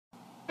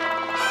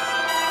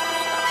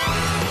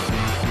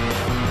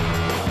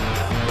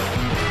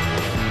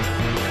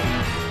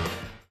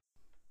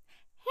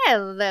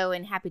Hello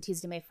and happy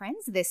Tuesday, my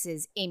friends. This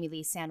is Amy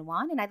Lee San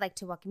Juan, and I'd like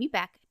to welcome you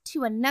back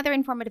to another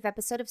informative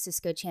episode of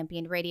Cisco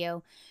Champion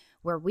Radio,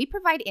 where we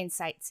provide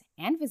insights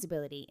and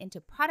visibility into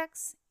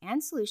products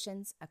and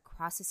solutions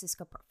across the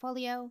Cisco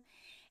portfolio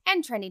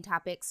and trending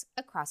topics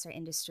across our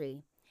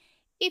industry.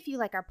 If you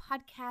like our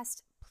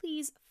podcast,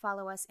 please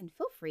follow us and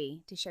feel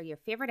free to share your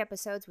favorite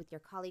episodes with your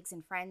colleagues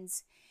and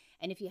friends.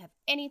 And if you have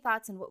any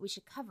thoughts on what we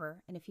should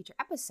cover in a future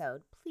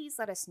episode, please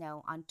let us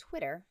know on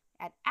Twitter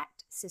at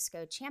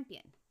Cisco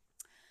Champion.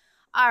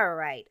 All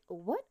right,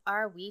 what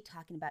are we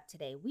talking about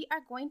today? We are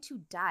going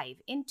to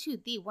dive into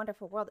the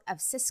wonderful world of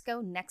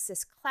Cisco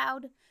Nexus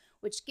Cloud,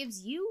 which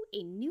gives you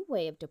a new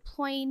way of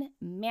deploying,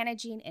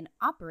 managing, and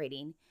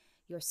operating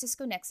your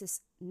Cisco Nexus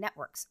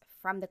networks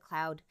from the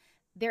cloud.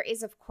 There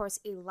is, of course,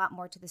 a lot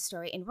more to the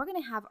story, and we're going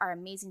to have our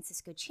amazing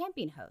Cisco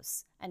Champion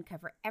hosts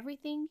uncover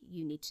everything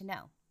you need to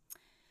know.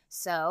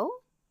 So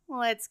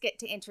let's get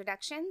to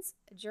introductions.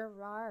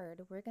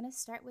 Gerard, we're going to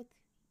start with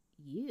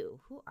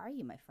you. Who are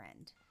you, my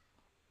friend?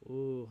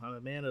 Ooh, I'm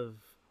a man of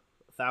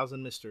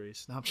 1,000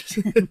 mysteries. No, I'm just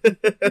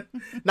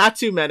not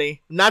too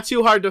many, not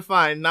too hard to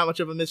find, not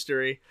much of a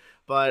mystery.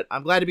 But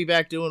I'm glad to be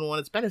back doing one.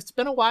 It's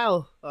been a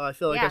while. I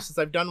feel like since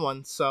I've done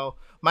one. So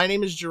my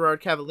name is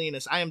Gerard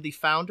Cavalinas. I am the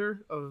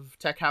founder of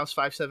Tech House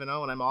 570,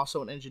 and I'm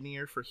also an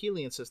engineer for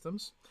Helion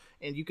Systems.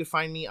 And you can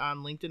find me on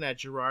LinkedIn at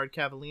Gerard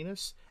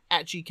Cavalinas,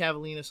 at G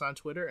Cavalinas on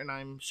Twitter. And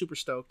I'm super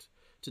stoked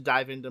to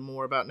dive into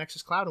more about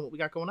Nexus Cloud and what we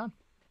got going on.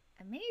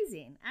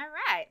 Amazing. All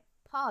right.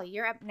 Paul,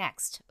 you're up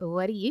next.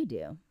 What do you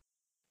do?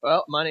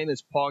 Well, my name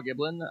is Paul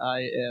Giblin. I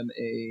am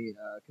a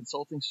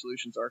consulting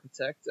solutions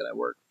architect, and I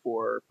work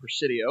for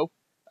Presidio.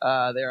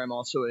 There, I'm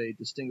also a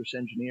distinguished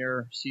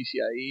engineer,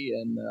 CCIE,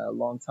 and a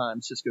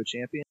longtime Cisco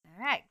champion.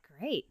 All right,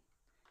 great.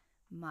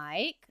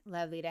 Mike,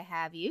 lovely to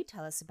have you.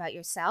 Tell us about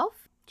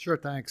yourself. Sure,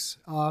 thanks.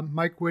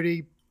 Mike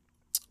Whitty.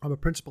 I'm a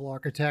principal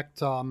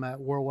architect at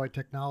Worldwide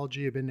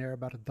Technology. I've been there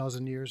about a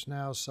dozen years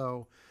now,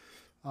 so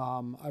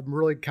I'm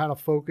really kind of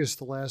focused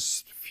the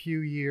last few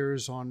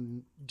years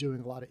on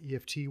doing a lot of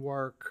EFT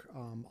work,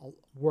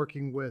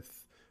 working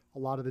with a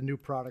lot of the new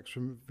products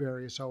from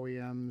various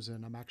OEMs,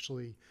 and I'm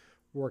actually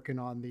working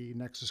on the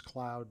Nexus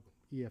Cloud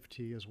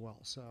EFT as well.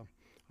 So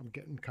I'm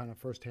getting kind of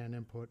firsthand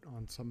input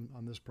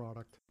on this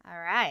product. All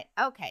right.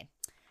 Okay.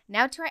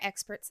 Now to our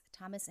experts,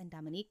 Thomas and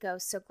Domenico.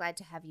 So glad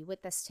to have you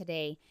with us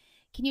today.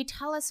 Can you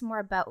tell us more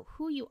about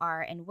who you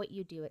are and what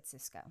you do at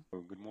Cisco?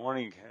 Good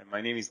morning.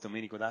 My name is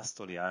Domenico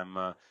D'Astoli. I'm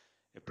a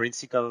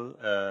principal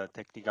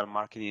technical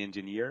marketing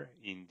engineer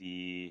in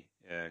the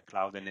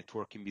cloud and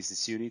networking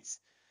business units.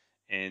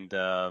 And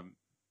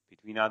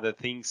between other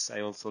things,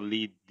 I also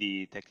lead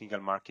the technical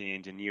marketing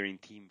engineering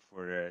team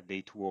for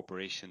day 2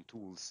 operation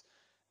tools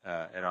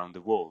around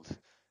the world.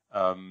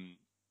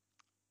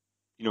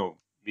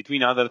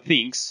 Between other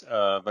things,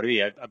 by the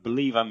way, I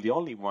believe I'm the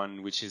only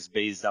one which is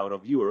based out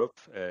of Europe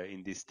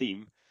in this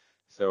team.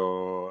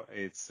 So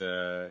it's,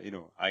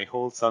 I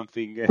hold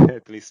something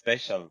at least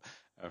special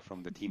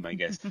from the team, I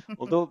guess.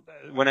 Although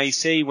when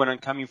I'm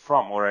coming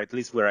from, or at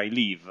least where I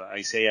live,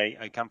 I say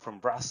I come from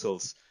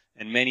Brussels,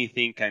 and many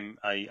think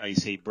I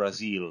say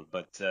Brazil,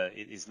 but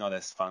it is not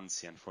as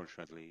fancy,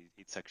 unfortunately.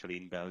 It's actually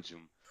in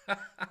Belgium.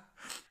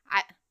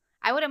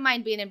 I wouldn't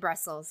mind being in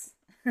Brussels.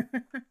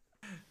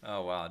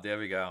 Oh wow, there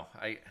we go.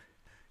 I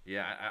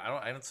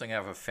don't think I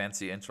have a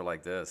fancy intro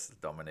like this,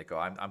 Domenico.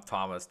 I'm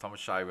Thomas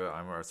Scheiber.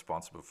 I'm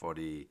responsible for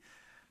the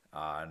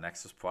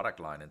Nexus product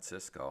line in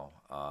Cisco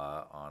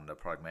on the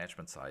product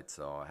management side.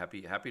 So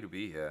happy to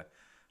be here.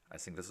 I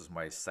think this is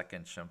my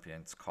second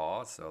Champions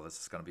call, so this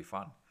is going to be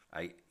fun.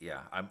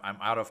 I'm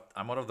out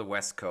of the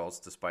West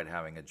Coast despite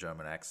having a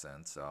German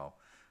accent. So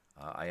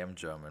I am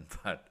German,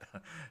 but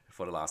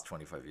for the last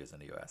 25 years in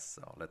the US.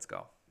 So let's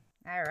go.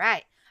 All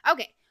right.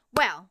 Okay.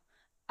 Well.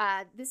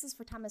 This is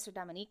for Thomas or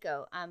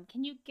Domenico.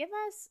 Can you give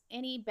us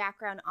any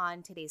background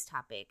on today's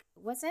topic?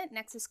 Wasn't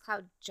Nexus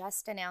Cloud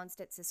just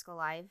announced at Cisco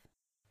Live?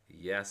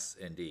 Yes,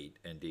 indeed.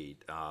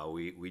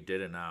 We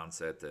did announce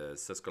at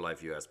Cisco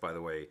Live US, by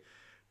the way,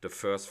 the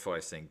first for,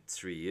 I think,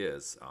 3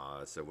 years.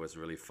 So it was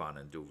really fun.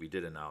 And we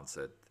did announce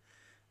it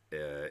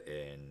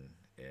in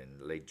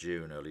late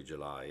June, early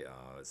July,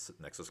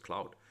 Nexus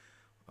Cloud,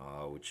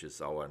 which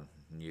is our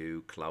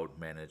new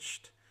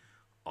cloud-managed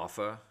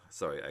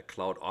a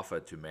cloud offer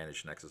to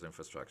manage Nexus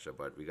infrastructure,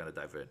 but we're going to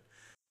dive in.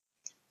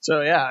 So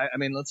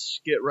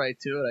let's get right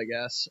to it, I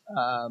guess.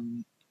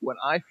 When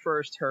I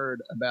first heard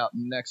about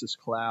Nexus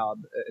Cloud,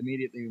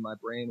 immediately my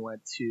brain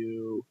went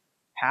to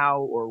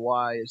how or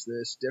why is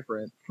this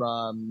different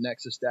from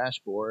Nexus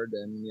Dashboard,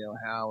 and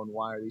how and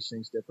why are these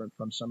things different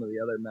from some of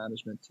the other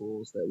management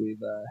tools that we've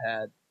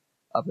had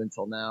up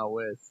until now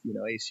with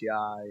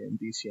ACI and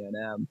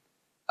DCNM.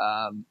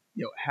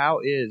 How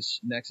is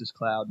Nexus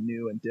Cloud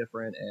new and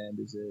different, and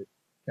is it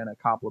kind of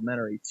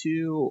complementary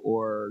to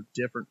or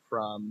different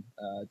from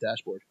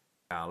Dashboard?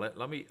 Yeah,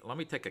 let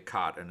me take a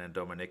cut, and then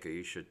Domenico,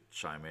 you should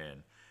chime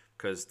in,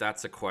 because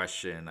that's a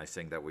question I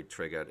think that we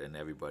triggered in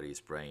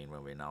everybody's brain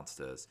when we announced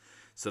this.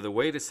 So the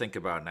way to think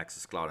about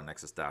Nexus Cloud and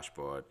Nexus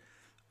Dashboard,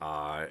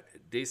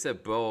 these are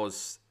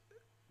both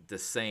the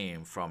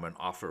same from an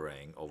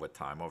offering over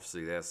time.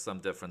 Obviously, there's some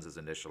differences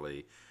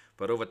initially,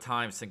 but over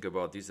time, think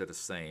about these are the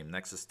same.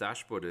 Nexus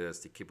Dashboard is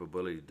the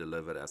capability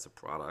delivered as a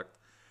product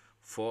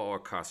for our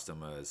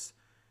customers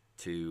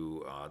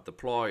to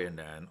deploy and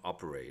then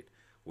operate.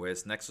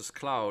 Whereas Nexus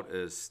Cloud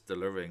is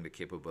delivering the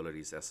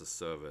capabilities as a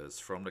service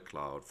from the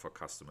cloud for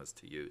customers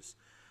to use.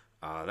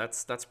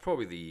 That's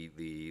probably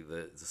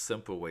the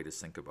simple way to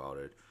think about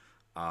it.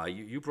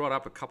 You brought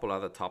up a couple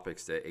other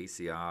topics there,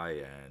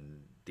 ACI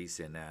and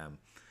DCNM.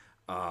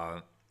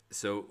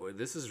 So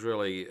this is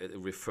really, it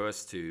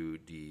refers to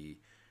the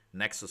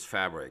Nexus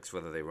fabrics,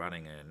 whether they're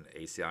running in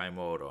ACI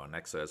mode or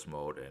Nexus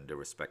mode and the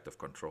respective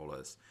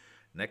controllers.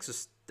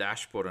 Nexus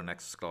Dashboard and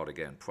Nexus Cloud,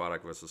 again,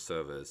 product versus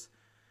service,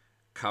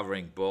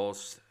 covering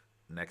both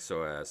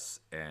NexOS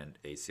and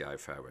ACI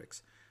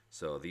fabrics.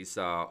 So these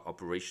are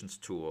operations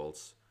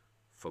tools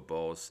for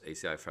both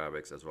ACI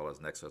fabrics as well as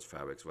Nexus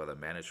fabrics, whether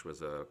managed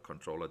with a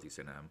controller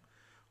DCNM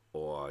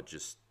or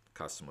just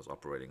customers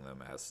operating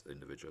them as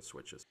individual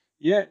switches.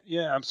 Yeah,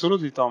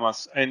 absolutely,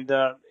 Thomas. And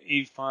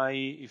if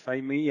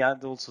I may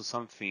add also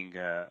something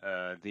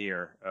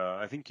there,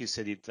 I think you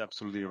said it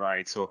absolutely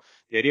right. So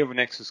the idea of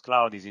Nexus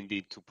Cloud is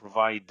indeed to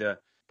provide, but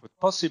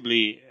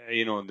possibly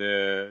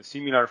the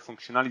similar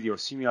functionality or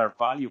similar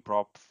value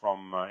prop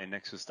from a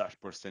Nexus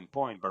Dashboard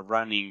standpoint, but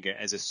running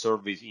as a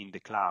service in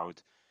the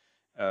cloud.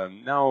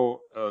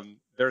 Now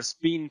there's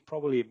been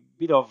probably a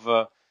bit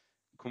of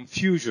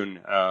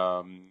confusion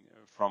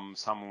from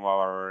some of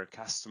our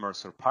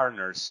customers or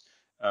partners.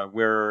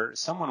 Where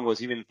someone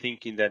was even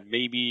thinking that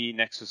maybe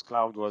Nexus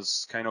Cloud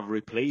was kind of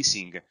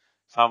replacing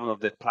some of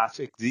the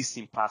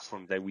existing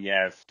platform that we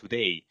have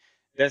today.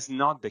 That's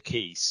not the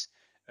case.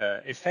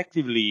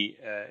 Effectively,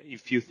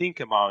 if you think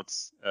about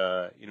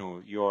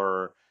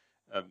your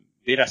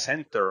data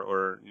center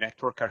or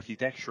network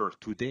architecture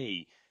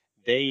today,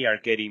 they are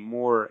getting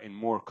more and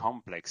more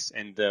complex,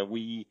 and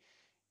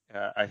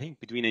I think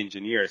between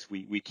engineers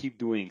we keep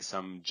doing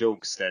some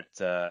jokes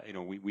that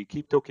we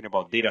keep talking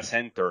about data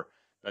center,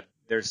 but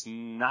there's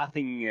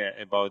nothing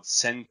about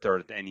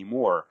centered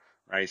anymore,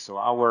 right? So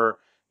our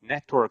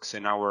networks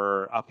and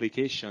our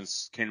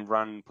applications can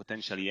run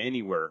potentially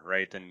anywhere,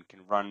 right? And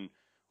can run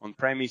on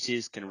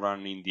premises, can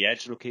run in the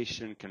edge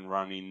location, can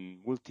run in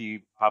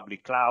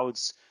multi-public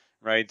clouds,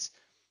 right?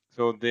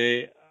 So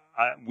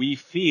we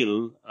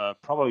feel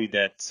probably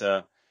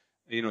that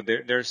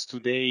there's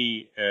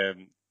today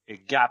a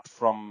gap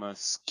from a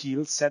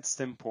skill set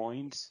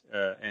standpoint,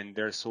 and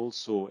there's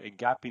also a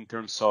gap in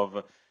terms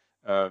of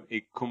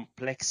a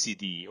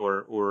complexity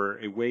or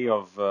a way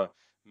of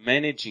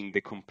managing the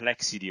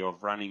complexity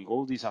of running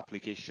all these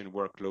application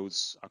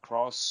workloads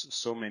across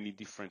so many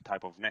different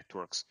type of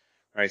networks,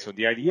 right? So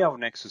the idea of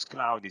Nexus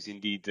Cloud is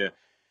indeed to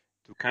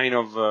kind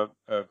of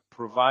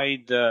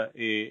provide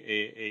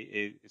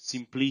a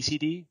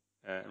simplicity,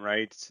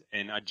 right,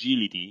 and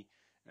agility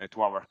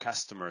to our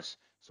customers.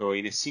 So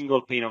in a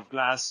single pane of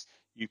glass,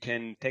 you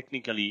can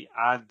technically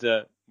add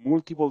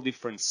multiple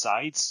different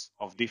sites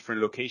of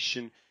different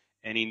location.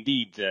 And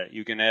indeed,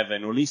 you can have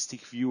an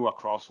holistic view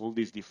across all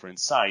these different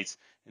sites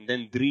and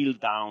then drill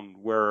down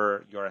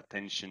where your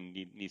attention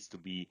needs to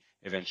be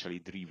eventually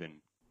driven.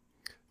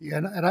 Yeah,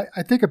 and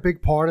I think a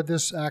big part of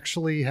this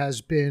actually has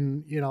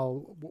been,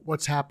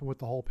 what's happened with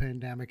the whole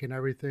pandemic and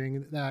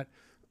everything that,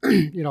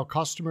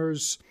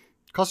 customers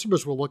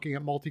were looking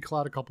at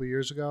multi-cloud a couple of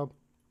years ago.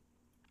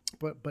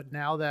 But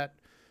now that,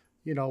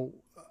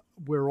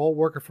 we're all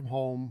working from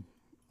home,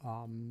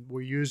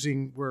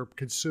 we're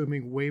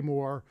consuming way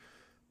more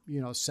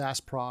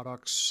SaaS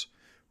products,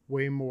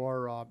 way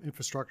more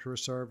infrastructure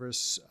as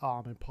service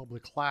and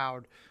public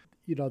cloud.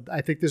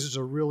 I think this is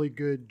a really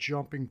good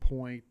jumping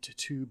point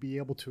to be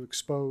able to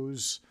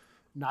expose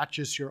not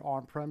just your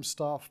on-prem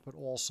stuff, but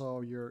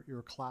also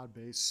your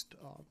cloud-based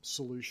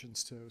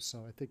solutions too.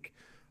 So I think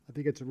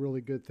it's a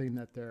really good thing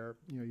that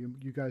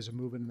you guys are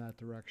moving in that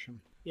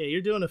direction. Yeah,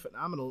 you're doing a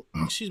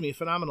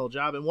phenomenal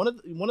job. And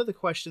one of the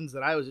questions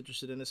that I was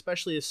interested in,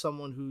 especially as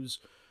someone who's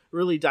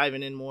really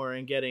diving in more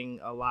and getting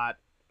a lot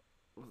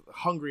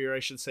hungrier, I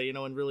should say,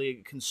 and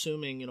really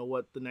consuming,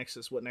 what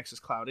Nexus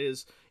Cloud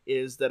is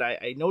that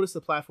I noticed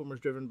the platform was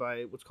driven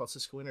by what's called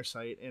Cisco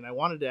Intersight, and I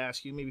wanted to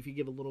ask you maybe if you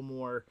give a little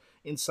more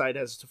insight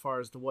as far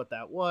as to what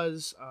that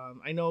was.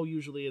 I know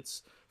usually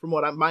it's, from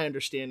my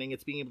understanding,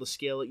 it's being able to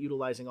scale it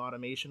utilizing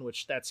automation,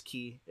 which that's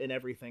key in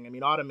everything. I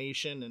mean,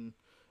 automation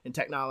and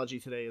technology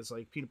today is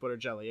like peanut butter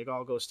jelly. It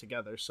all goes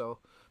together. So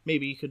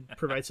maybe you could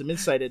provide some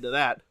insight into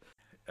that.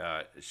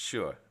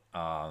 Sure.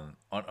 On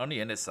the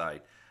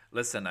Intersight,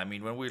 listen, I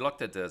mean, when we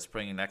looked at this,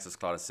 bringing Nexus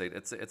Cloud Estate,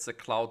 it's a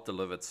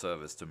cloud-delivered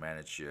service to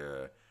manage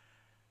your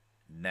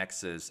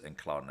Nexus and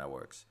cloud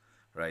networks,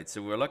 right?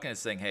 So we're looking at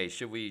saying, hey,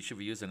 should we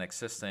use an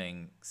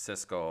existing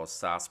Cisco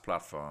SaaS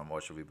platform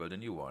or should we build a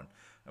new one?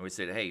 And we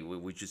said, hey,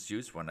 we just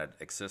use one that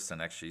exists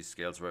and actually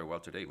scales very well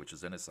today, which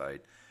is Intersight,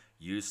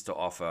 used to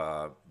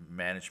offer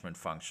management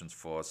functions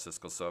for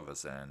Cisco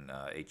Service and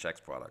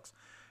HX products.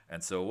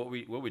 And so what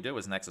we did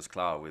was Nexus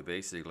Cloud. We're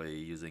basically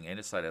using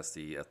Intersight as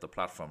the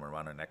platform and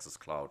running Nexus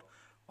Cloud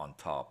on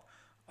top.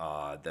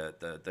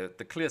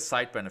 The clear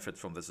side benefit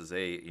from this is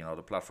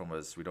the platform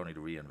is we don't need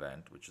to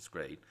reinvent, which is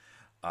great.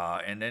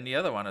 And then the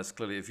other one is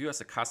clearly if you as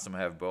a customer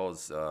have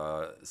both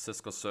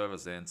Cisco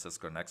servers and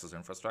Cisco Nexus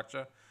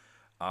infrastructure,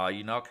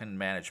 you now can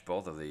manage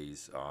both of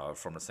these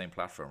from the same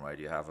platform, right?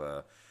 You have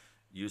a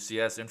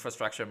UCS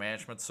infrastructure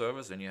management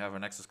service and you have a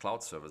Nexus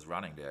cloud service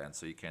running there, and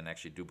so you can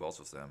actually do both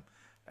of them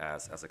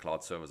as a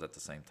cloud service at the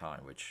same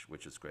time,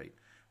 which is great.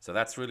 So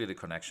that's really the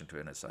connection to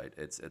Intersight.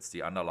 It's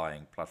the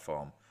underlying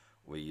platform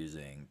we're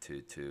using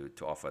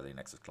to offer the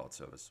Nexus cloud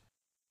service.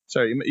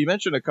 So you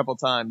mentioned a couple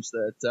times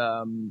that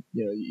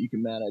you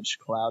can manage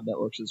cloud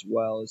networks as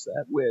well. Is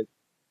that with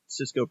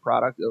Cisco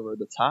product over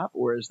the top,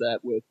 or is that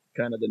with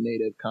kind of the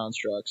native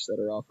constructs that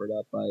are offered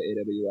up by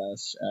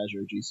AWS,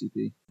 Azure,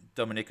 GCP?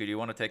 Domenico, do you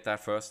want to take that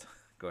first?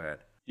 Go ahead.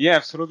 Yeah,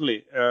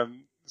 absolutely.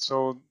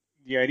 So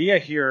the idea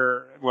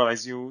here, well,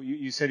 as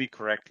you said it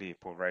correctly,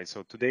 Paul, right?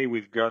 So today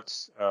we've got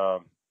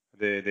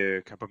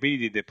the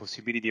capability, the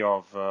possibility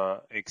of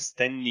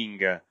extending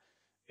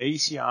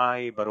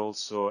ACI, but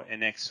also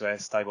an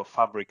XOS type of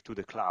fabric to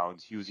the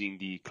cloud using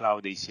the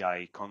cloud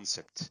ACI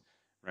concept,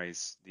 right?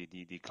 It's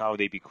the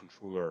cloud AP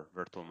controller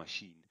virtual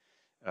machine.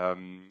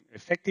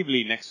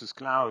 Effectively, Nexus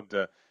Cloud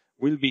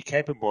will be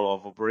capable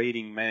of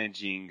operating,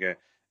 managing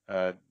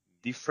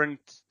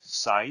different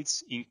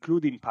sites,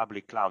 including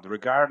public cloud,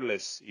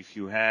 regardless if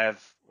you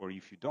have or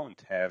if you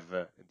don't have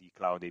the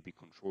cloud AP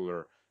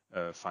controller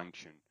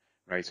function,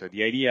 right? So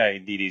the idea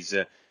indeed is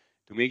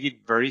to make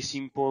it very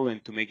simple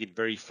and to make it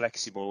very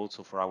flexible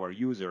also for our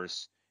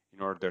users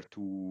in order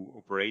to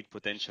operate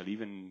potentially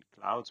even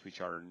clouds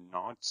which are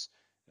not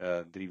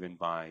driven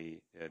by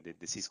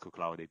the Cisco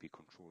Cloud AP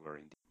controller.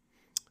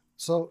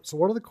 So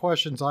one of the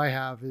questions I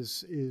have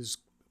is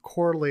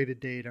correlated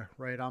data,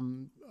 right?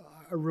 I'm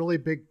a really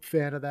big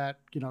fan of that,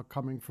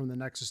 coming from the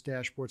Nexus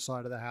dashboard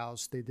side of the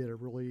house. They did a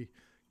really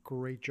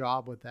great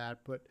job with that.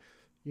 But,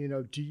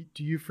 do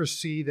you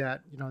foresee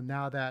that,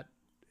 now that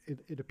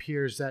it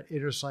appears that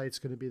Intersight's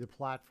going to be the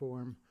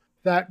platform,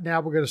 that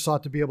now we're going to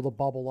start to be able to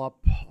bubble up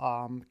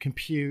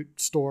compute,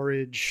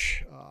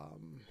 storage,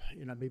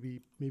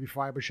 maybe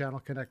fiber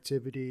channel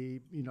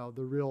connectivity,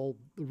 the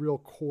real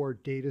core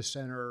data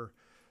center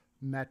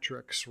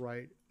metrics,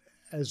 right?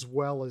 As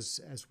well as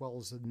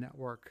the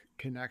network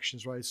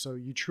connections, right? So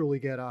you truly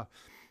get a,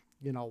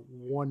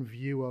 one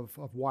view of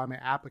why my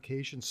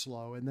application's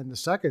slow. And then the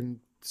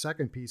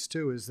second piece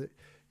too is that,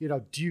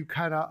 do you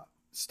kind of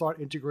start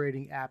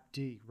integrating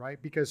AppD,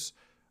 right? Because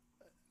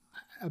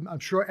I'm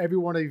sure every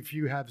one of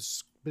you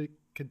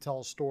can tell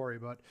a story,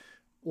 but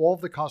all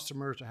of the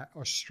customers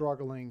are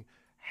struggling.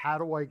 How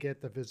do I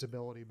get the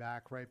visibility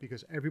back, right?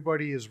 Because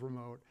everybody is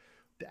remote.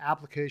 The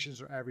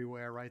applications are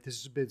everywhere, right?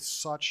 This has been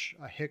such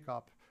a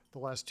hiccup the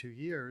last 2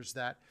 years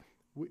that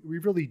we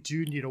really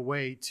do need a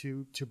way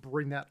to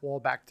bring that all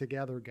back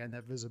together again,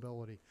 that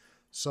visibility.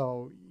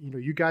 So,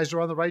 you guys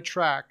are on the right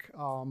track.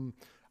 I'm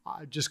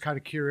just kind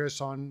of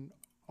curious on,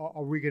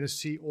 are we going to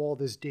see all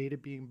this data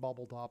being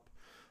bubbled up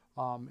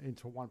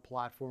into one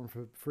platform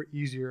for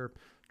easier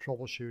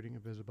troubleshooting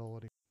and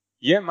visibility?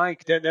 Yeah,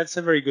 Mike, that's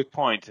a very good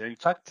point. In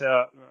fact,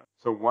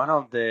 so one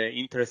of the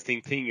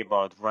interesting thing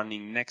about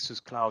running Nexus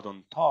Cloud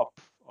on top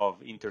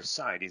of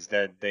Intersight is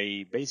that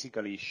they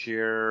basically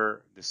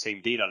share the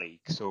same data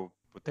lake. So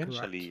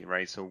potentially, correct,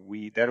 right? So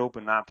that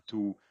open up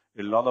to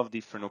a lot of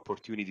different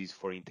opportunities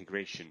for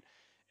integration.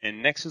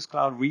 And Nexus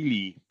Cloud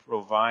really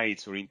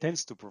provides or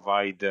intends to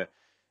provide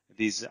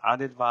this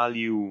added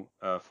value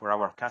for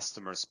our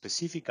customers,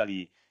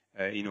 specifically,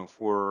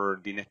 for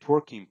the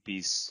networking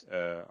piece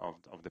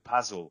of the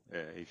puzzle,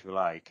 if you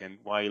like. And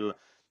while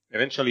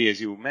eventually,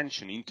 as you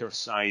mentioned,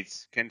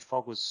 Intersight can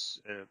focus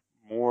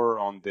more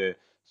on the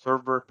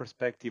server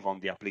perspective, on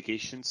the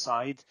application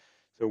side.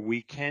 So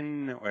we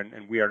can,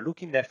 and we are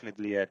looking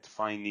definitely at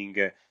finding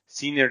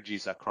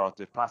synergies across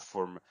the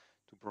platform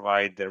to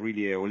provide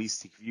really a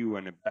holistic view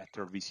and a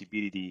better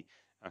visibility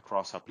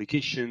across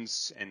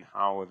applications and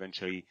how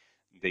eventually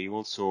they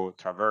also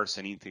traverse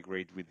and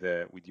integrate with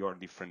your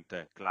different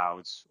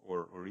clouds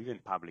or even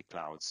public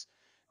clouds.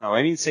 Now,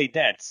 having said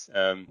that,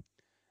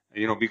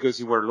 because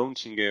you were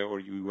launching or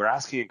you were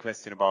asking a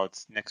question about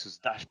Nexus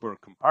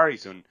Dashboard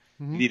comparison,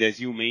 indeed, as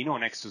you may know,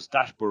 Nexus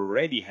Dashboard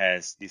already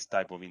has this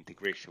type of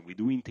integration. We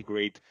do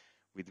integrate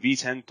with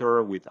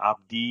vCenter, with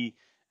AppD,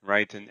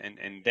 right?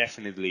 And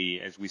definitely,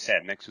 as we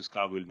said, Nexus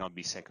Cloud will not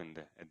be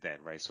second at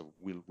that, right? So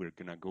we're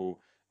going to go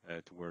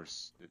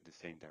towards the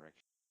same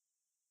direction.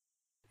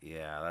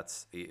 Yeah,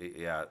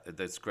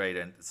 that's great.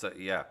 And so,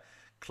 yeah,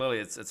 clearly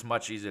it's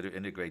much easier to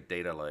integrate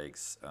data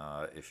lakes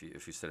if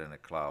you sit in a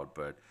cloud.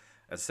 But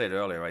as I said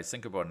earlier, right,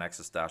 think about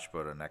Nexus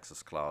Dashboard and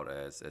Nexus Cloud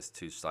as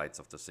two sides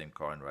of the same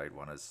coin, right?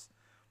 One is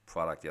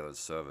product, the other is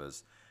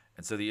service.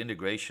 And so the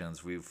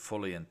integrations, we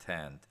fully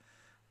intend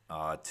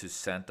to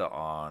center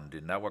on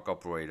the network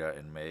operator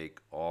and make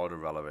all the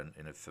relevant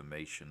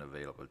information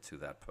available to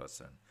that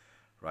person,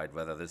 right?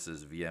 Whether this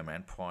is VM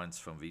endpoints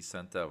from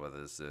vCenter,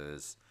 whether this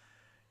is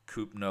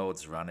kube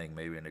nodes running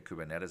maybe in a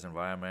Kubernetes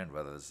environment,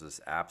 whether this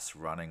is apps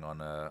running on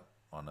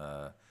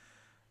a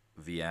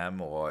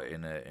VM or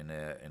in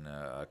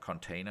a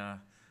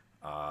container,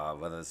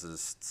 whether this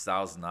is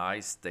thousand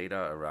eyes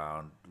data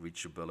around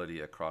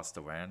reachability across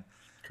the WAN.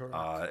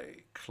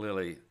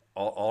 Clearly,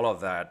 all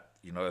of that,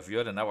 if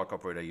you're the network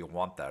operator, you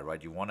want that,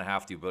 right? You want to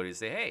have the ability to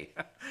say, hey,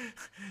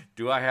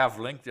 do I have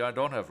link? Do I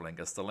don't have link?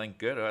 Is the link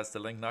good or is the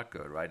link not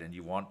good, right? And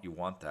you want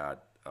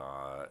that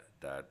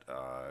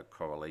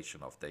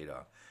correlation of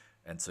data.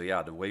 And so,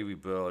 yeah, the way we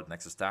build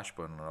Nexus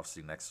Dashboard and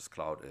obviously Nexus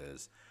Cloud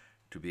is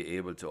to be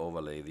able to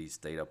overlay these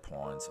data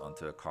points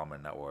onto a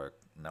common network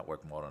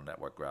model,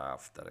 network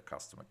graph that a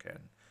customer can.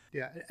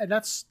 Yeah,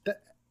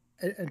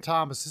 and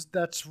Thomas,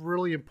 that's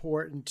really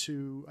important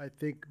to, I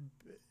think,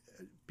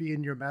 be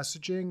in your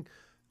messaging,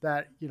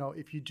 that,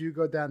 if you do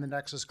go down the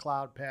Nexus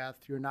Cloud path,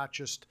 you're not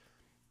just,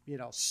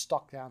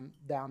 stuck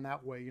down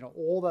that way.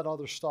 All that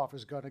other stuff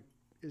is going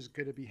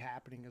to be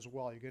happening as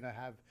well. You're going to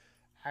have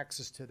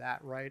access to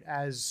that, right?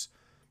 As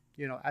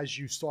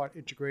you start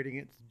integrating it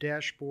into the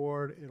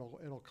dashboard,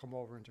 it'll come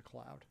over into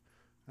cloud.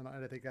 And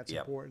I think that's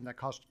important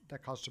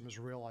that customers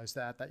realize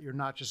that you're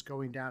not just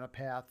going down a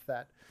path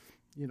that,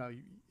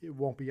 it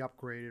won't be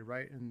upgraded,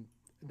 right? And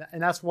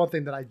that's one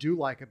thing that I do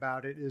like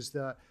about it is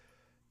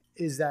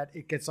that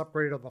it gets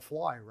upgraded on the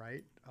fly,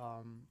 right?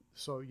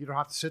 So you don't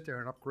have to sit there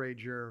and upgrade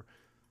your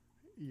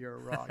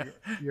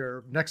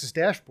Nexus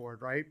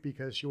dashboard, right?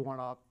 Because you want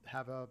to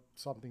have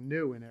something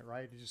new in it,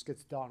 right? It just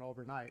gets done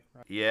overnight,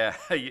 right? Yeah,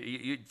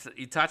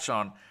 you touch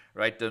on,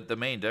 right, the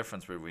main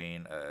difference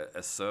between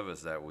a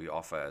service that we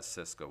offer as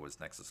Cisco with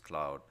Nexus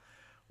Cloud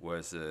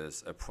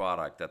versus a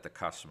product that the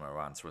customer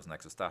runs with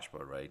Nexus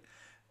Dashboard, right?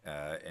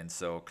 And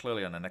so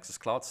clearly on the Nexus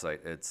Cloud side,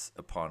 it's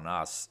upon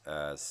us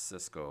as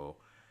Cisco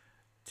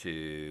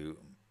to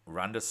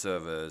run the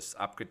service,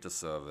 upgrade the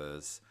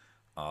service,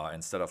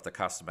 instead of the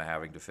customer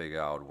having to figure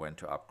out when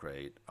to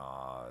upgrade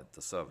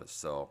the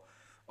service.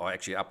 Or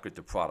actually upgrade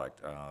the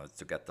product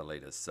to get the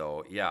latest.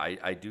 So yeah,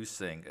 I do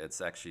think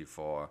it's actually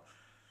for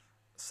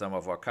some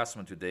of our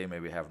customers today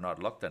maybe have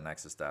not looked at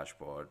Nexus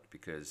Dashboard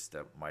because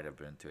that might have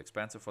been too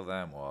expensive for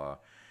them or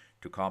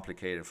too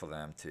complicated for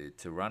them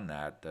to run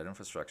that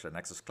infrastructure.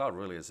 Nexus Cloud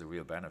really is a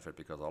real benefit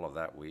because all of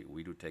that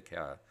we do take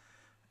care of,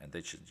 and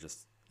they should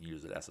just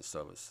use it as a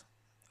service,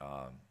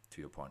 to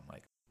your point,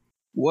 Mike.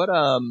 What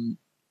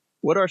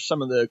are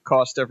some of the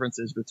cost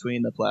differences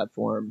between the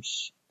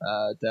platforms,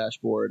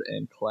 dashboard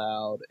and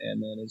cloud?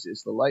 And then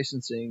is the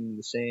licensing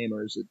the same,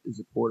 or is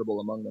it portable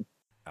among them?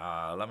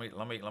 Let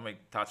me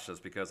touch this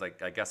because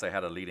I guess I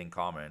had a leading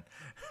comment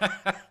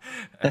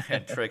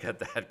and triggered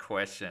that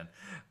question.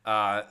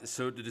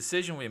 So the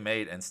decision we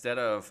made, instead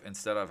of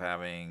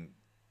having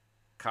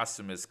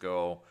customers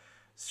go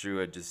through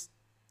it just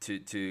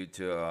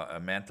to a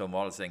mental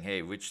model saying,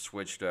 hey, which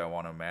switch do I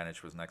want to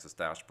manage with Nexus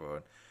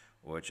Dashboard,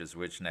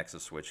 which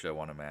Nexus switch do I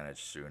want to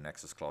manage through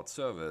Nexus Cloud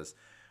Service,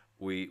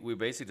 we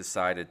basically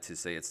decided to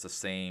say it's the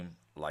same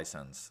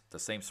license, the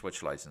same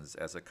switch license.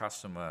 As a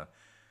customer,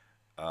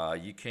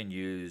 you can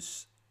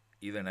use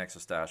either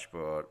Nexus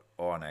Dashboard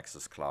or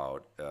Nexus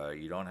Cloud.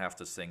 You don't have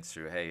to think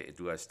through, hey,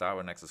 do I start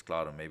with Nexus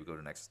Cloud and maybe go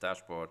to Nexus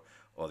Dashboard,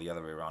 or the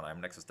other way around.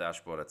 I'm Nexus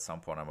Dashboard. At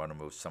some point, I'm going to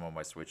move some of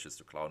my switches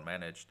to cloud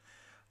managed.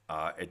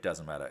 It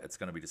doesn't matter. It's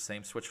going to be the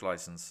same switch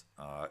license.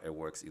 It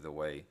works either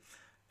way.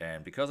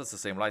 And because it's the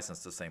same license,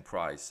 the same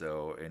price.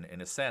 So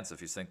in a sense,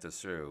 if you think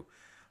this through,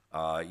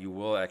 you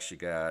will actually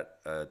get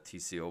a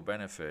TCO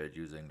benefit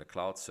using the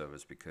cloud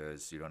service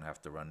because you don't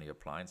have to run the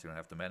appliance. You don't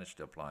have to manage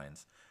the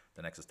appliance,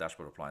 the Nexus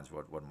Dashboard appliance,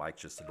 what Mike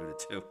just alluded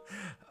to.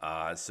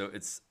 So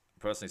it's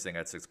personally saying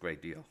it's a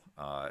great deal.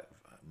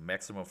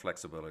 Maximum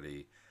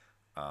flexibility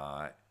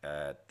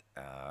at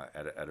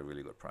a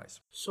really good price.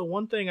 So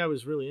one thing I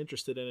was really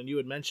interested in, and you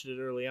had mentioned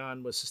it early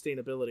on, was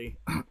sustainability,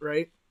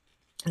 right?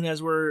 And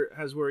as we're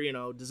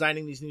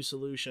designing these new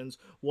solutions,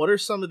 what are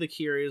some of the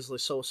key areas?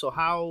 So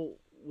how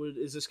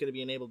is this going to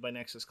be enabled by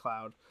Nexus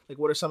Cloud? Like,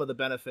 what are some of the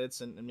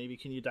benefits, and maybe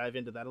can you dive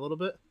into that a little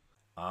bit?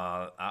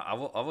 I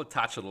will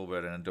touch a little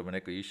bit, and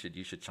Domenico, you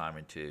should chime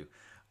in too.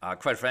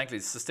 Quite frankly,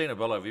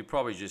 sustainability, we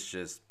probably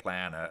just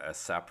plan a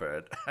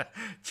separate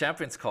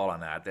champions call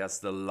on that.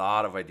 There's a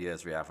lot of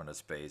ideas we have in the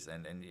space,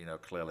 and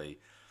clearly,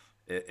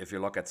 if you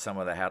look at some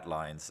of the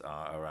headlines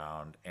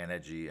around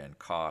energy and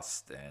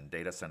cost and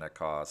data center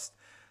cost,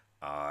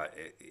 I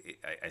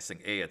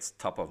think it's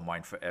top of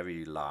mind for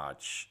every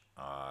large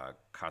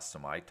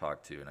customer I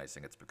talk to, and I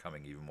think it's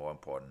becoming even more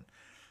important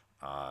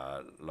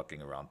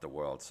looking around the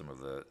world, some of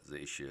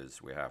the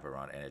issues we have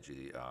around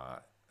energy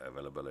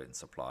availability and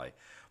supply.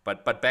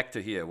 But back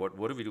to here, what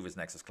do we do with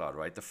Nexus Cloud,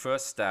 right? The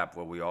first step,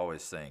 what we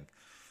always think,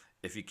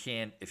 if you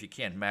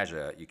can't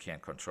measure, you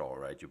can't control,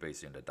 right? You're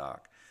basically in the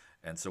dark.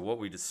 And so what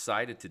we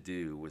decided to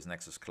do with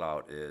Nexus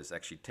Cloud is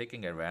actually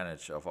taking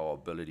advantage of our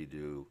ability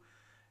to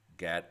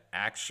get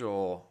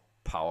actual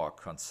power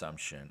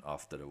consumption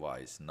of the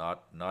device,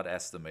 not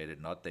estimated,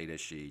 not data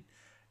sheet,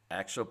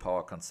 actual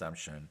power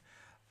consumption,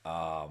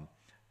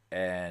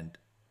 and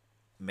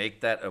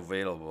make that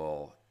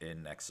available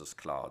in Nexus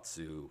Cloud.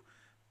 So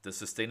the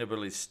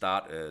sustainability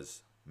start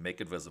is make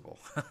it visible.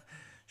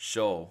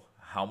 Show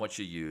how much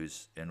you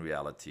use in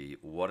reality,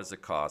 what is the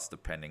cost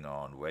depending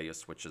on where your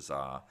switches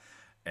are,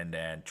 and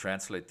then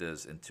translate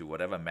this into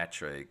whatever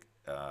metric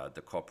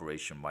the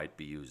corporation might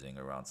be using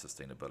around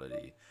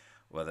sustainability,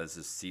 whether this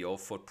is CO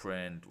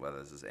footprint, whether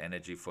this is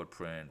energy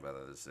footprint,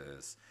 whether this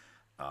is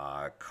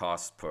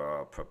cost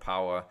per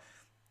power.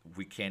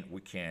 We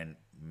can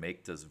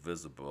make this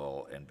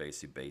visible and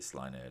basically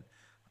baseline it.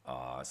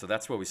 So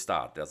that's where we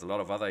start. There's a lot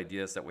of other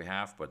ideas that we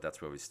have, but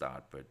that's where we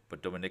start.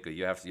 But Domenico,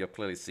 you've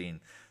clearly seen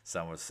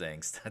some of the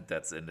things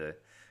that's in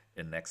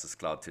Nexus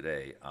Cloud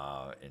today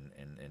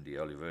in the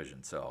early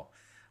version. So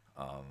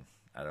I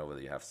don't know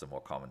whether you have some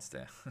more comments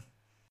there.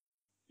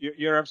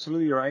 You're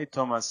absolutely right,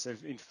 Thomas.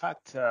 In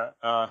fact,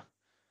 I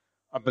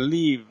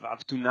believe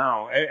up to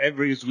now,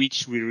 every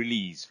switch we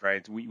release,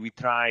 right, we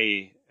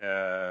try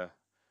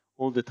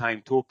all the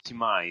time to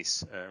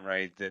optimize,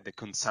 right, the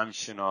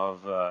consumption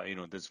of,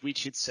 the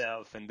switch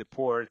itself and the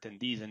port and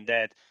this and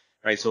that,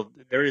 right? So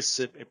there is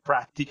a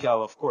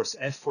practical, of course,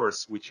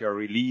 efforts which are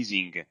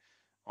releasing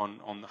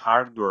on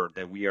hardware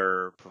that we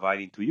are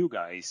providing to you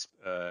guys,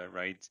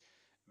 right?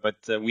 But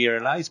we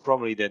realize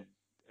probably that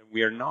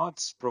we are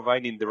not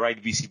providing the right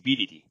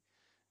visibility,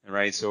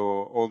 right?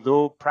 So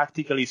although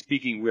practically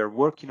speaking, we are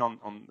working on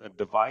a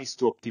device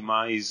to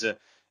optimize,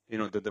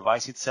 the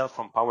device itself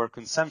from power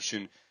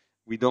consumption,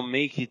 we don't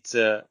make it,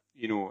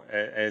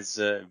 as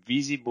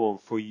visible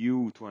for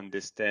you to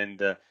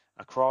understand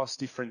across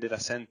different data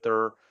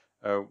center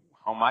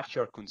how much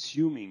you're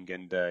consuming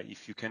and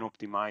if you can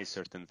optimize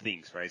certain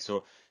things, right?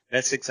 So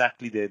that's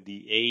exactly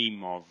the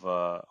aim of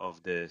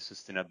the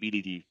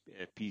sustainability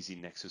piece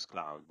in Nexus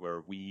Cloud,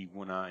 where we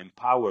want to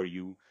empower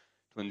you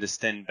to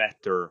understand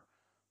better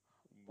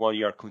what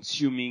you are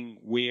consuming,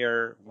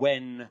 where,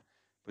 when,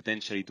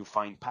 potentially to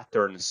find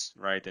patterns,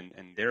 right? And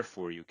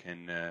therefore you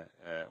can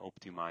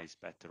optimize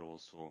better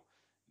also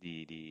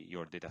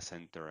your data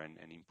center and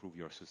improve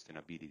your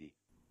sustainability.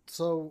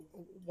 So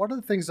one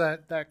of the things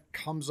that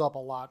comes up a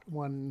lot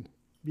when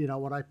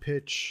I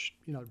pitch,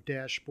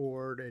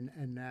 Dashboard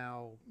and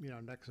now,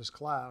 Nexus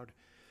Cloud,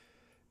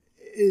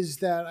 is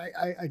that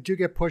I do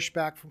get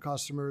pushback from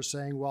customers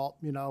saying, well,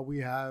 we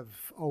have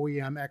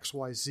OEM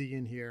XYZ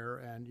in here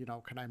and,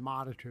 can I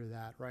monitor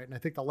that, right? And I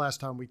think the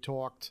last time we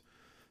talked,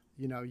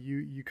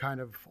 you kind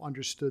of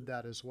understood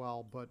that as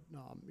well. But,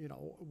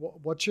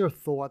 what's your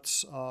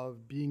thoughts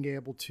of being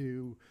able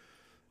to,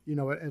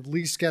 at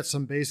least get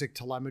some basic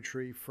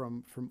telemetry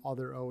from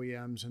other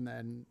OEMs and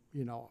then,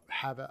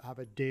 have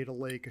a data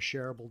lake, a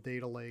shareable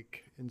data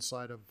lake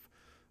inside of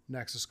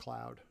Nexus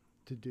Cloud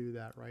to do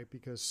that, right?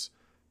 Because,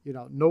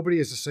 nobody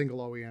is a single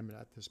OEM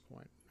at this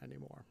point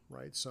anymore,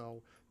 right?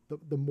 So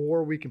the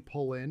more we can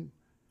pull in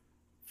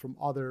from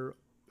other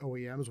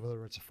OEMs,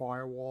 whether it's a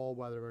firewall,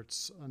 whether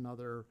it's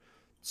another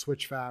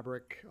switch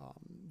fabric,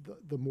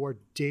 the more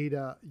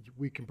data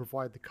we can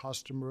provide the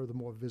customer, the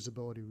more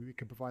visibility we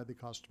can provide the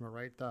customer,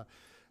 right?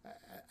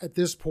 At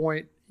this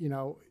point,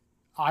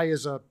 I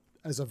as a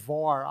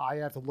VAR, I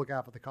have to look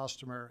out for the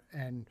customer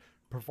and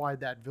provide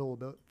that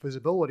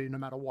visibility no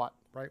matter what,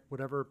 right?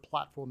 Whatever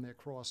platform they're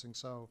crossing.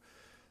 So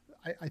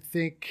I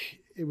think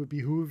it would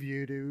behoove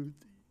you to,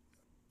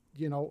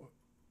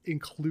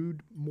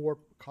 include more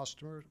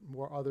customers,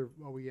 more other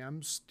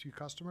OEMs to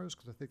customers,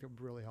 because I think it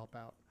would really help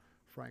out,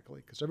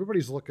 frankly, because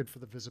everybody's looking for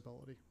the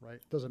visibility, right?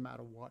 Doesn't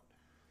matter what.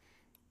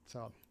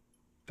 So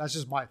that's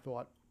just my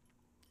thought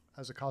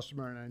as a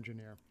customer and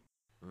engineer.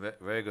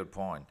 Very good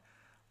point.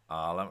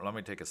 Let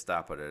me take a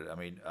stab at it. I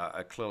mean,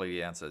 clearly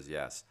the answer is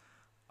yes.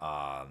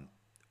 Where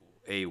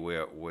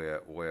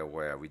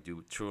we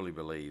do truly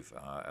believe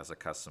as a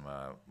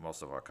customer,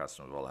 most of our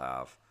customers will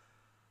have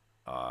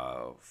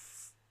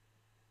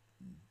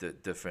the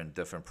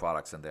different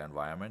products in their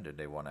environment, and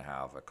they want to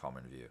have a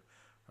common view,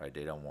 right?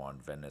 They don't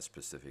want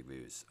vendor-specific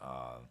views.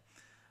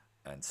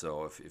 And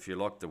so if you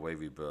look the way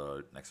we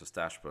build Nexus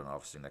Dashboard, and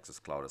obviously Nexus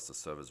Cloud is the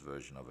service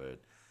version of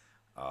it,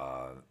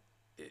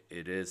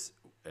 it is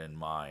in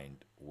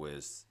mind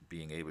with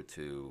being able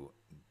to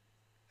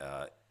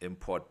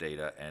import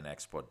data and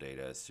export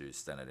data through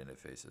standard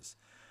interfaces.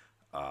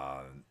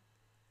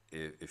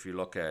 If you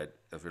look at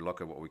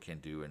what we can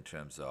do in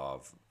terms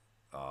of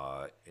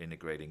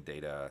integrating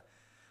data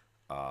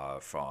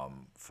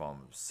from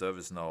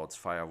service nodes,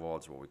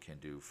 firewalls, what we can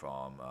do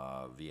from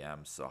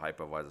VMs, so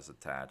hypervisors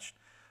attached,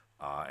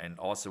 and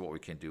also what we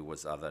can do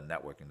with other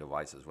networking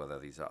devices, whether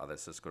these are other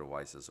Cisco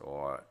devices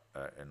or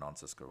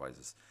non-Cisco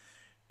devices.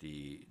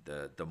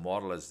 The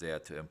model is there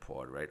to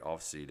import, right?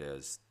 Obviously,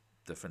 there's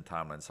different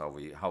timelines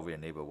how we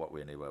enable what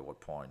we enable at what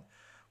point,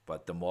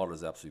 but the model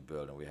is absolutely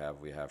built, and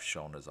we have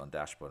shown this on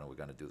Dashboard, and we're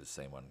going to do the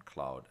same on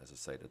Cloud. As I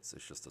said, it's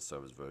just a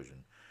service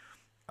version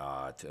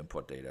to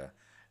import data.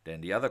 Then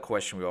the other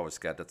question we always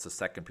get, that's the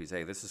second piece.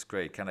 Hey, this is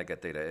great. Can I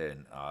get data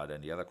in?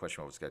 Then the other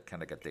question we always get,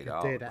 can I get data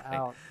out? Data right?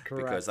 out,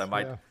 correct. Because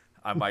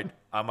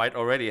I might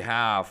already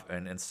have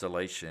an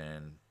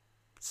installation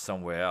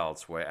somewhere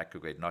else where I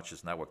aggregate not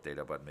just network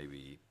data, but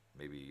maybe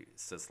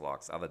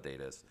syslogs, other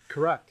data.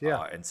 Correct.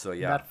 Yeah. And so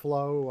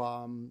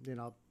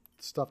NetFlow,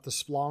 stuff to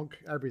Splunk,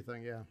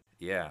 everything. Yeah.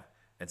 Yeah.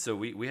 And so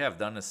we have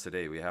done this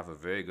today. We have a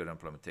very good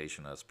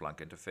implementation of Splunk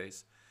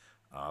interface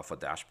for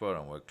dashboard,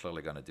 and we're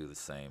clearly going to do the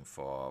same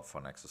for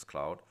Nexus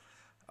Cloud.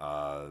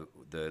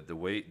 The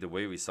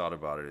way we thought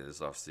about it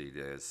is obviously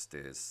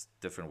there's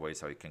different ways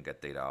how you can get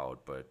data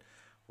out, but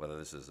whether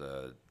this is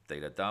a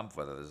data dump,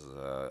 whether this is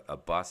a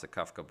bus, a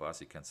Kafka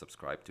bus, you can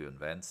subscribe to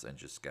events and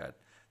just get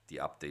the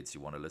updates you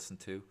want to listen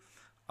to.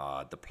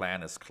 The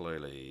plan is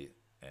clearly,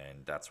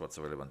 and that's what's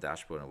available on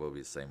dashboard and will be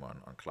the same on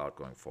cloud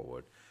going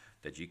forward,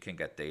 that you can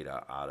get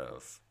data out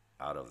of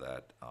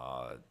that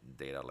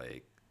data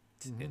lake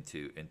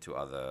into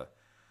other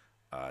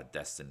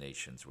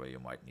destinations where you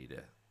might need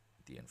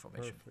the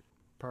information.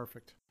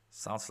 Perfect.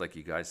 Sounds like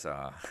you guys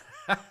are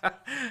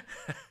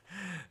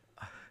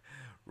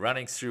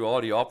running through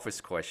all the obvious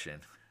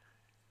question.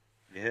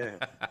 Yeah.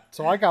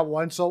 So I got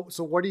one. So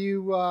what do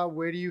you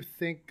where do you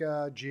think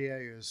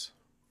GA is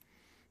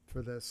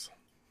for this?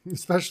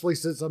 Especially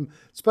since I'm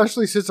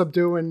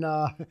doing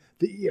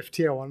the EFT.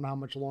 I want to know how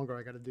much longer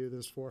I got to do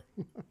this for.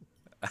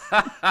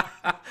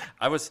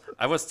 I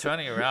was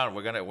turning around.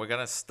 We're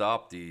gonna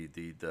stop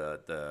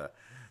the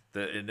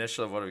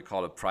initial, what do we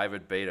call it,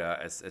 private beta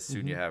as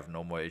soon you have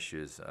no more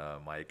issues,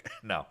 Mike.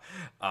 No,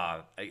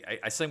 I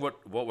think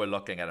what we're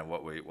looking at and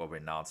what we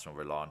announced when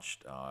we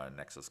launched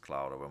Nexus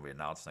Cloud, or when we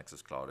announced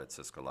Nexus Cloud at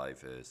Cisco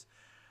Live, is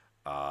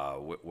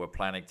we're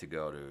planning to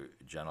go to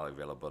general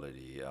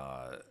availability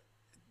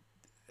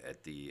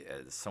at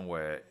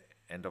somewhere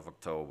end of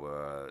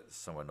October,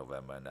 somewhere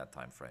November, in that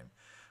time frame.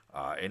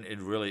 And it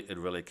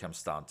really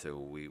comes down to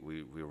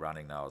we're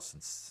running now,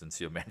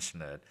 since you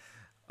mentioned it,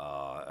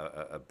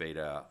 a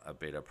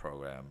beta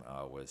program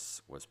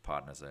with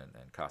partners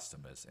and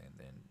customers,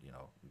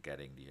 and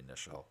getting the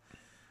initial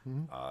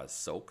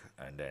soak,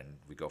 and then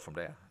we go from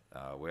there.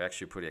 We're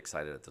actually pretty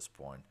excited at this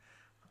point,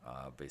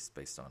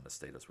 based on the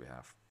status we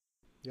have.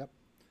 Yep.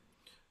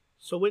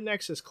 So with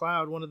Nexus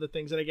Cloud, one of the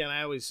things, and again,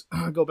 I always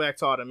go back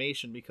to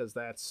automation, because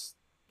that's,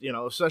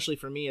 especially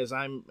for me as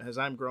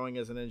I'm growing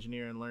as an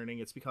engineer and learning,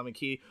 it's becoming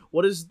key.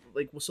 What is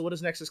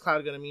Nexus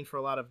Cloud going to mean for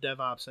a lot of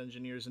DevOps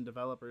engineers and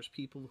developers,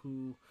 people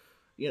who,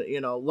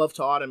 love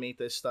to automate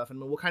this stuff?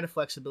 And what kind of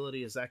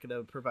flexibility is that going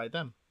to provide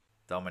them?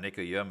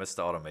 Domenico, you're Mr.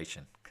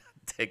 Automation.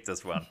 Take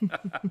this one.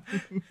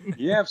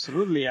 Yeah,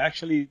 absolutely.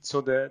 Actually,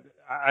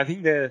 I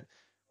think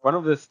one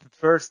of the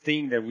first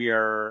thing that we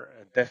are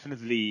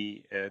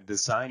definitely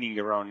designing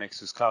around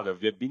Nexus Cloud, or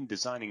we have been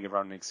designing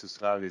around Nexus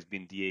Cloud, has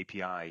been the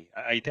API.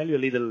 I tell you a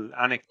little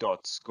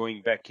anecdotes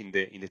going back in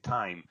the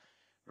time,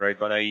 right?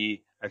 But I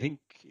think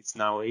it's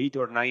now 8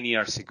 or 9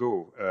 years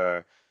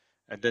ago.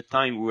 At that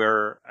time, we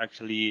were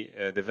actually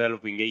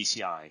developing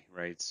ACI,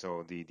 right?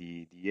 So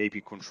the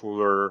AP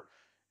controller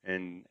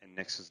and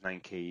Nexus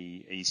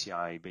 9K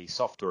ACI based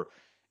software,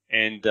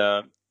 and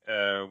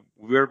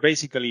we were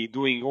basically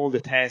doing all the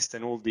tests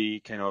and all the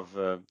kind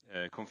of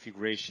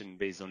configuration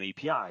based on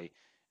API.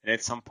 And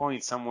at some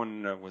point,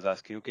 someone was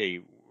asking,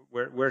 okay,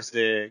 where's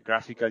the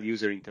graphical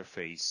user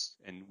interface?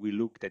 And we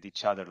looked at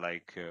each other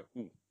like,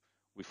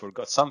 we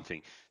forgot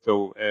something.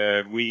 So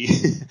we,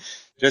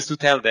 just to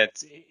tell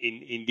that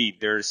indeed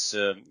there's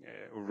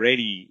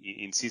already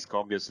in Cisco,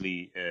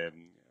 obviously,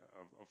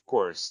 of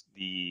course,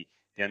 the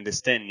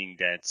understanding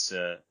that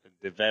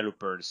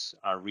developers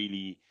are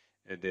really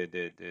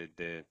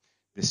the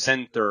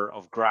center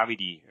of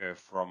gravity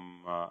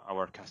from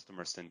our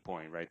customer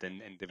standpoint, right?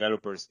 And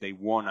developers, they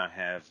wanna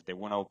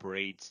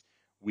operate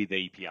with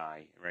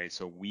API, right?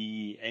 So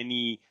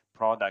any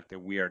product that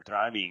we are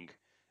driving,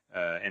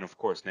 and of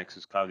course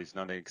Nexus Cloud is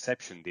not an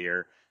exception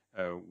there.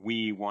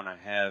 We wanna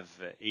have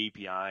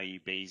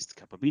API-based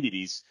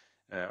capabilities,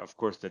 of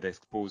course, that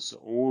expose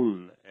all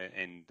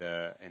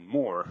and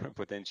more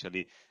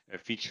potentially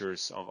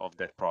features of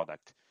that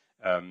product.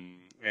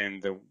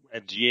 And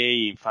at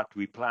GA, in fact,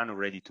 we plan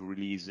already to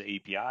release the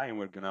API, and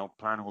we're going to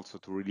plan also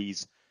to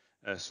release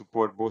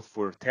support both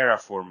for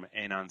Terraform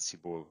and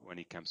Ansible when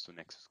it comes to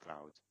Nexus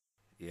Cloud.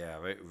 Yeah,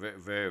 very,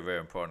 very, very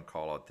important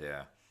call out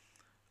there.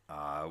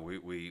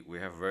 We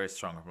have a very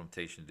strong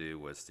implementation to do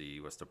with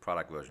the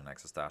product version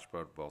Nexus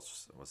Dashboard,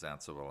 both was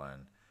Ansible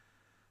and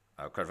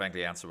quite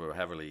frankly, Ansible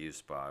heavily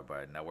used by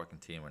networking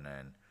team, and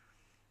then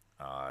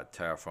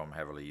Terraform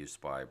heavily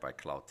used by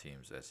cloud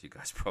teams, as you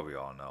guys probably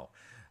all know.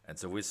 And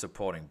so we're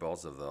supporting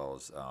both of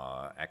those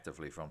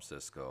actively from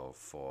Cisco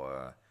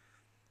for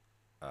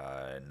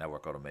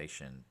network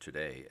automation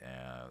today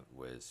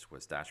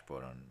with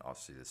Dashboard, and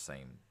obviously the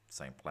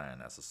same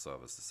plan as a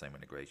service, the same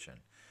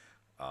integration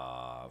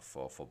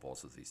for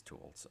both of these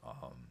tools.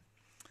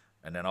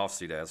 And then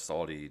obviously there's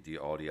all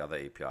the other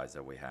APIs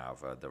that we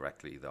have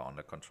directly either on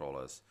the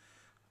controllers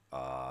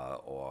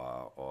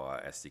or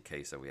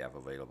SDKs that we have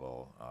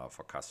available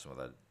for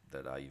customers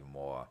that are even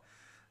more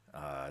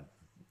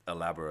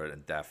elaborate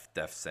and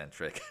dev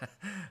centric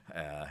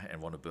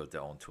and want to build their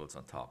own tools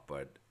on top.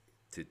 But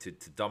to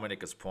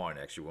Domenico's point,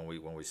 actually,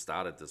 when we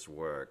started this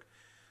work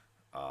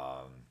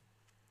around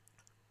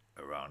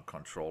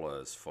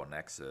controllers for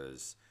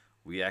Nexus,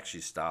 we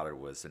actually started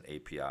with an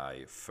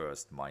API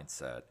first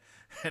mindset,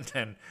 and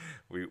then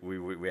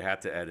we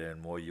had to add in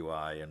more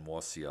UI and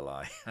more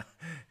CLI.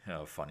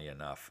 Funny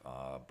enough,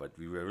 but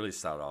we really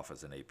started off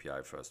as an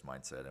API first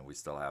mindset, and we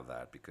still have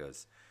that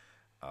because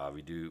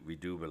we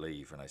do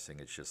believe, and I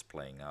think it's just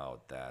playing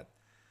out that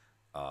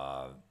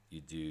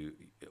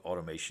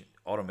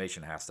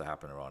automation has to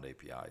happen around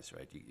APIs,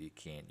 right? You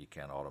can't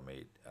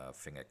automate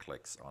finger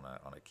clicks on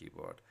a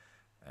keyboard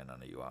and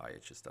on a UI.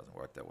 It just doesn't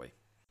work that way.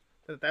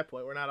 At that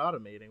point, we're not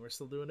automating. We're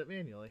still doing it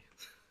manually.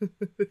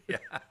 Yeah.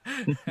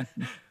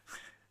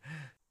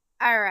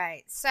 All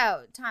right.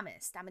 So,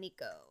 Thomas,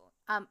 Domenico,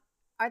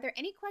 are there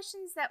any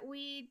questions that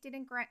we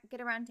didn't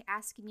get around to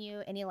asking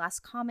you? Any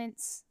last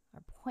comments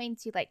or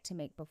points you'd like to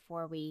make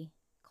before we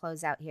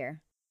close out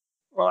here?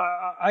 Well,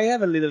 I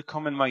have a little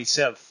comment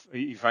myself,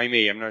 if I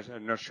may.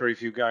 I'm not sure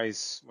if you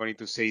guys wanted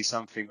to say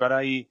something, but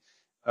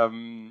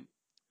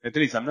at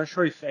least I'm not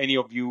sure if any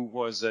of you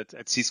was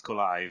at Cisco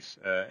Live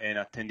and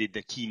attended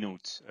the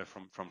keynote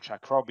from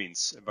Chuck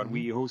Robbins, but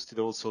we hosted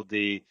also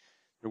there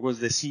was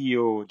the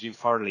CEO, Jim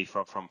Farley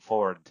from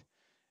Ford,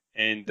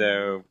 and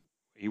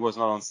he was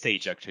not on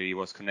stage, actually. He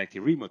was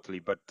connected remotely,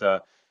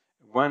 but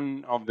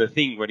one of the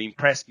things that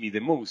impressed me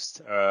the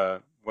most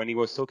when he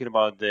was talking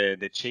about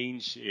the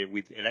change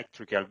with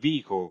electrical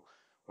vehicle,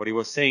 what he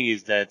was saying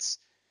is that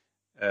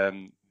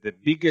the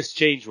biggest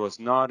change was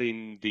not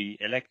in the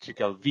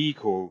electrical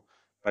vehicle,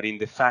 but in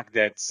the fact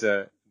that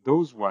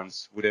those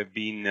ones would have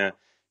been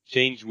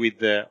changed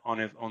with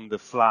on the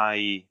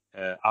fly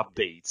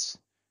updates,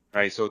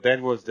 right? So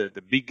that was the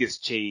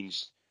biggest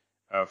change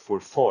for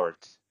Ford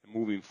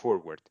moving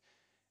forward.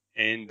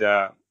 And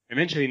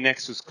eventually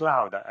Nexus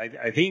Cloud,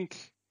 I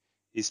think,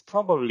 is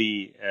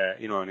probably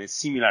on a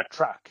similar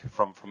track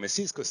from a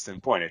Cisco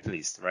standpoint, at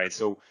least, right?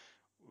 So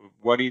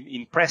what it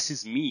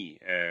impresses me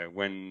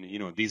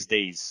when these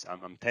days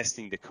I'm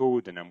testing the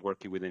code and I'm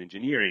working with an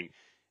engineering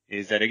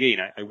is that, again,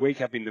 I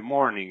wake up in the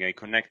morning, I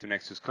connect to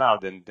Nexus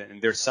Cloud, and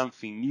there's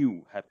something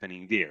new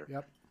happening there.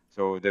 Yep.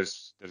 So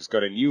there's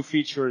got a new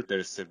feature,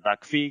 there's a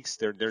bug fix,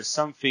 there's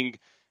something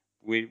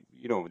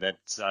that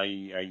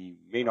I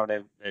may not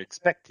have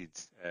expected,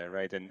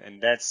 right?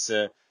 And that's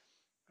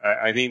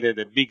I think that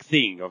the big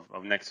thing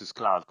of Nexus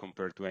Cloud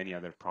compared to any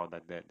other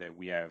product that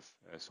we have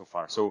so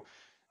far. So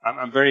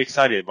I'm very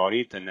excited about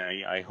it, and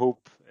I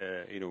hope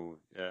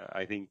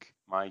I think,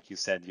 Mike, you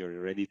said you're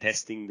already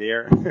testing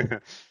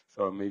there,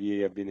 so maybe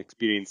you have been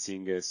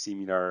experiencing a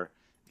similar.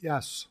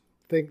 Yes,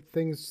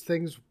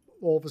 things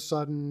all of a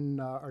sudden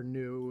are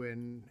new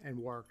and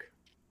work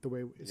the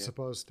way it's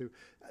supposed to.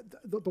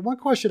 The one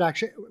question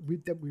actually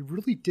that we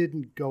really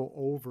didn't go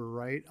over,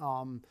 right?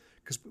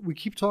 Because we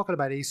keep talking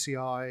about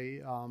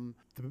ACI.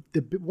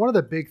 One of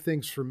the big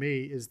things for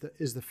me is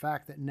the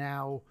fact that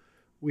now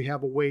we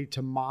have a way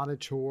to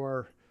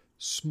monitor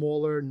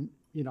smaller,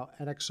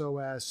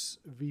 NXOS,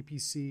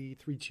 VPC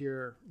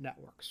 3-tier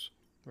networks,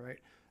 right?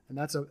 And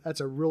that's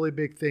a really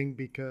big thing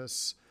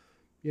because,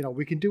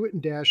 we can do it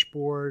in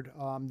dashboard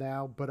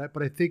now, but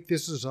I think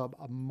this is a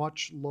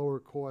much lower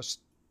cost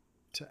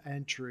to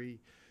entry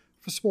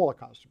for smaller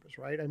customers,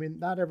 right? I mean,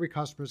 not every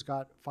customer's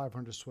got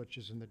 500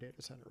 switches in the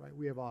data center, right?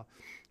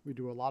 We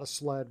do a lot of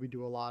SLED, we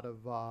do a lot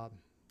of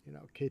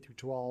K through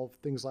 12,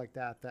 things like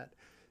that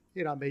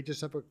may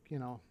just have a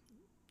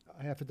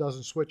half a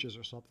dozen switches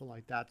or something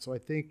like that. So I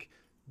think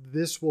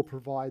this will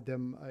provide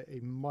them a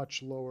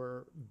much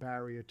lower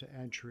barrier to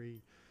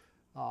entry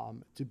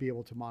to be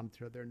able to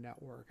monitor their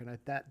network, and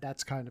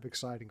that's kind of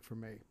exciting for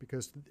me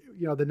because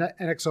the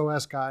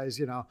NXOS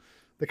guys,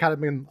 they kind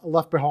of been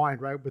left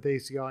behind, right, with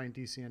ACI and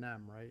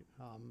DCNM, right,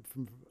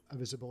 from a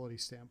visibility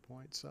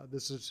standpoint. So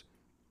this is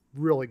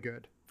really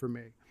good for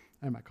me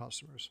and my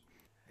customers.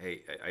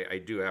 Hey, I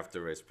do have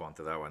to respond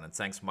to that one, and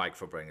thanks, Mike,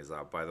 for bringing this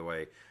up. By the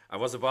way, I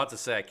was about to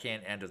say I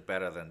can't end it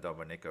better than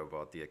Domenico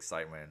about the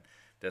excitement.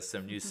 There's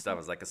some new stuff.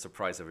 It's like a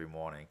surprise every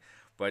morning.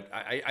 But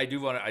I do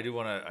want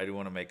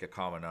to make a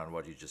comment on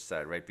what you just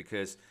said, right?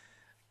 Because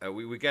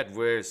we get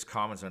various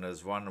comments on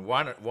this.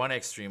 One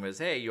extreme is,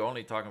 hey, you're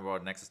only talking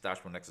about Nexus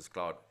Dashboard, Nexus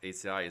Cloud,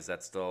 ACI. Is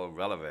that still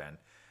relevant?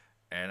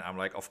 And I'm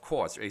like, of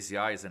course,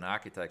 ACI is an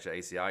architecture.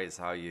 ACI is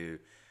how you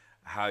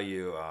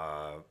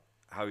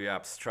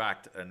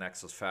abstract a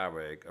Nexus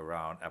fabric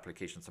around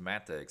application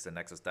semantics, and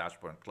Nexus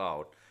Dashboard and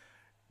Cloud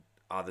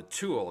are the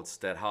tools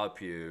that help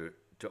you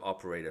to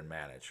operate and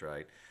manage,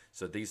 right?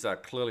 So these are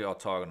clearly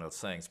orthogonal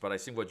things. But I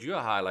think what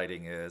you're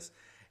highlighting is,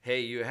 hey,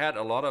 you had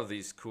a lot of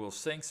these cool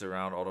things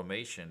around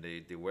automation.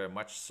 They were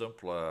much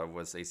simpler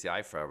with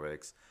ACI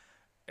fabrics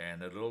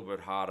and a little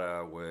bit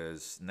harder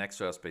with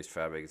Nexus-based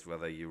fabrics,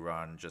 whether you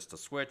run just a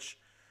switch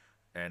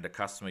and the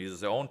customer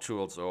uses their own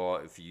tools,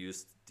 or if you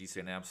use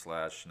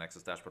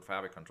DCNM/Nexus Dashboard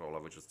Fabric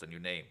Controller, which is the new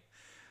name,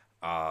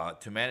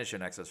 to manage your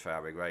Nexus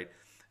fabric, right?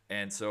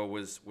 And so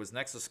with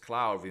Nexus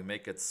Cloud, we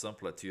make it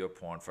simpler, to your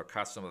point, for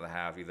customers to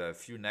have either a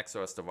few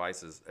Nexus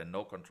devices and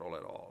no control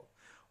at all,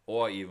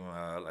 or even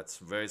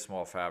very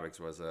small fabrics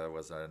was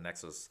a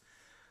Nexus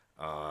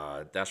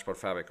Dashboard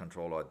Fabric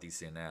Controller or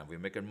DCNM. We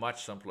make it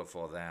much simpler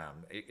for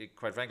them.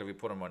 Quite frankly, we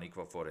put them on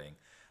equal footing.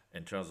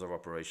 in terms of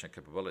operational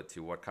capability.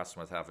 What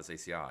customers have is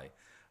ACI.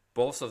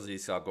 Both of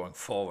these are going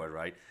forward,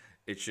 right?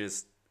 It's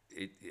just,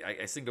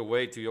 I think the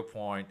way, to your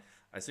point,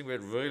 I think we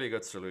had really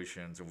good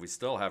solutions, and we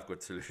still have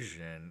good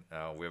solution.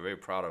 We're very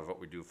proud of what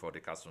we do for the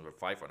customer with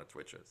 500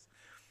 switches.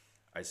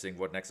 I think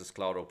what Nexus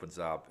Cloud opens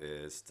up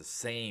is the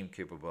same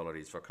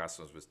capabilities for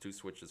customers with 2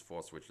 switches,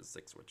 4 switches,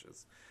 6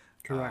 switches.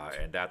 Correct.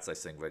 And that's, I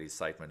think, where the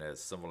excitement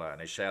is similar.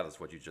 And I share this,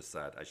 what you just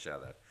said. I share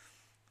that.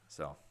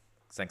 So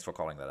thanks for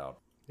calling that out.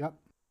 Yep.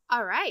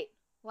 All right.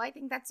 Well, I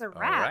think that's a All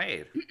wrap.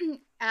 right.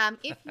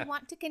 If you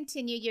want to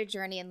continue your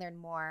journey and learn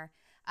more,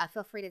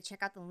 feel free to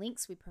check out the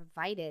links we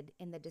provided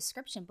in the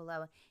description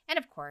below. And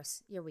of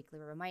course, your weekly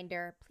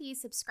reminder, please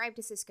subscribe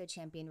to Cisco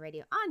Champion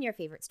Radio on your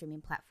favorite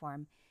streaming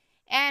platform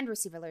and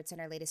receive alerts on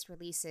our latest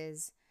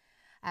releases.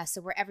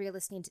 So wherever you're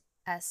listening to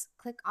us,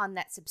 click on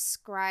that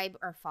subscribe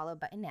or follow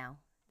button now.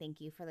 Thank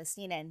you for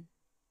listening in.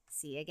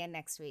 See you again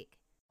next week.